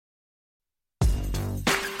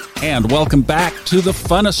And welcome back to the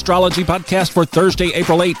Fun Astrology Podcast for Thursday,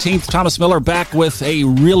 April 18th. Thomas Miller back with a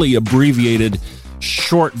really abbreviated,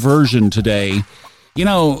 short version today. You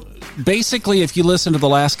know, basically, if you listen to the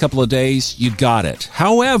last couple of days, you got it.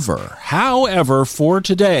 However, for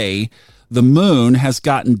today, the moon has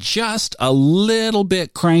gotten just a little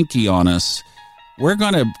bit cranky on us. We're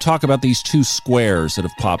going to talk about these two squares that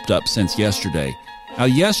have popped up since yesterday. Now,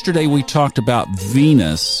 yesterday we talked about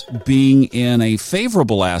Venus being in a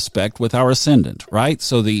favorable aspect with our ascendant, right?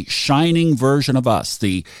 So the shining version of us,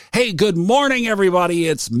 the, hey, good morning, everybody,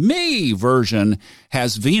 it's me version,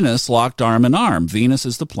 has Venus locked arm in arm. Venus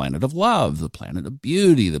is the planet of love, the planet of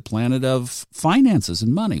beauty, the planet of finances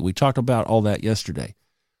and money. We talked about all that yesterday.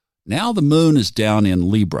 Now the moon is down in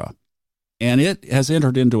Libra, and it has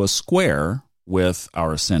entered into a square with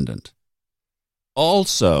our ascendant.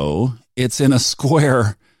 Also, it's in a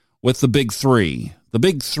square with the big three. The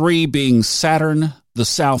big three being Saturn, the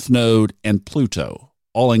South Node, and Pluto,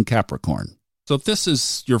 all in Capricorn. So if this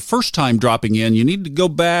is your first time dropping in, you need to go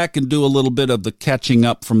back and do a little bit of the catching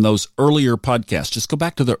up from those earlier podcasts. Just go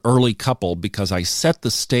back to the early couple because I set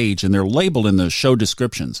the stage, and they're labeled in the show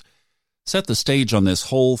descriptions. Set the stage on this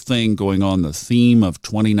whole thing going on, the theme of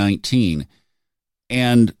 2019.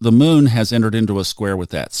 And the moon has entered into a square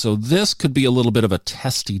with that. So this could be a little bit of a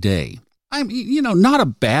testy day. I mean, not a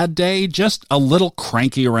bad day, just a little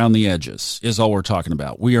cranky around the edges is all we're talking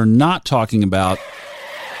about. We are not talking about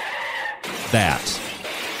that.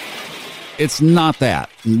 It's not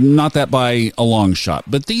that by a long shot.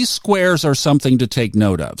 But these squares are something to take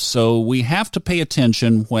note of. So we have to pay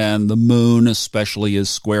attention when the moon especially is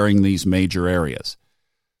squaring these major areas.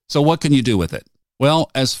 So what can you do with it? Well,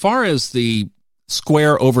 as far as the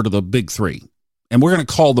square over to the big three, and we're going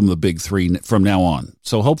to call them the big three from now on.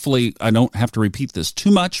 So hopefully I don't have to repeat this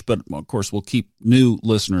too much, but of course we'll keep new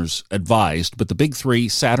listeners advised. But the big three,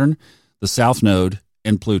 Saturn, the South Node,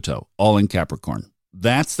 and Pluto, all in Capricorn.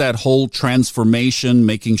 That's that whole transformation,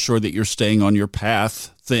 making sure that you're staying on your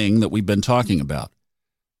path thing that we've been talking about.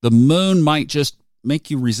 The moon might just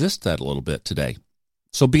make you resist that a little bit today.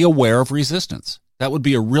 So be aware of resistance. That would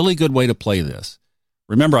be a really good way to play this.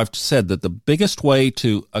 Remember, I've said that the biggest way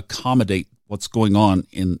to accommodate what's going on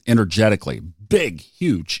in energetically, big,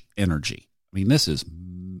 huge energy. I mean, this is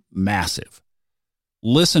massive.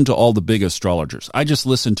 Listen to all the big astrologers. I just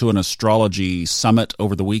listened to an astrology summit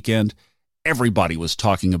over the weekend. Everybody was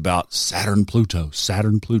talking about Saturn, Pluto,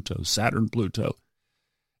 Saturn, Pluto, Saturn, Pluto.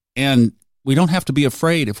 And we don't have to be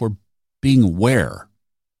afraid if we're being aware.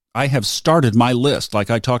 I have started my list like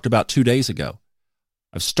I talked about 2 days ago.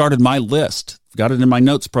 I've started my list. I've got it in my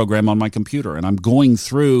notes program on my computer, and I'm going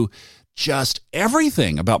through just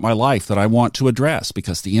everything about my life that I want to address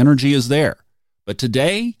because the energy is there. But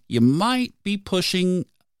today, you might be pushing,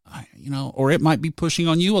 or it might be pushing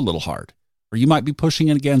on you a little hard, or you might be pushing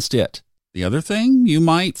it against it. The other thing, you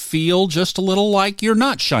might feel just a little like you're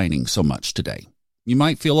not shining so much today. You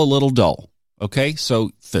might feel a little dull. Okay,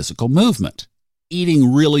 so physical movement.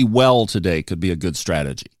 Eating really well today could be a good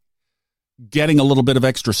strategy. Getting a little bit of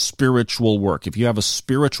extra spiritual work. If you have a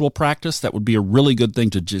spiritual practice, that would be a really good thing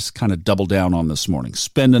to just kind of double down on this morning.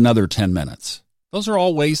 Spend another 10 minutes. Those are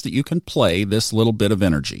all ways that you can play this little bit of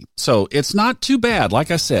energy. So it's not too bad. Like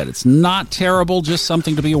I said, it's not terrible, just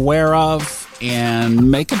something to be aware of and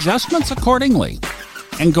make adjustments accordingly.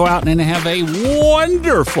 And go out and have a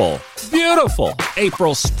wonderful, beautiful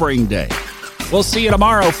April spring day. We'll see you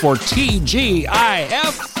tomorrow for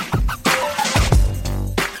TGIF.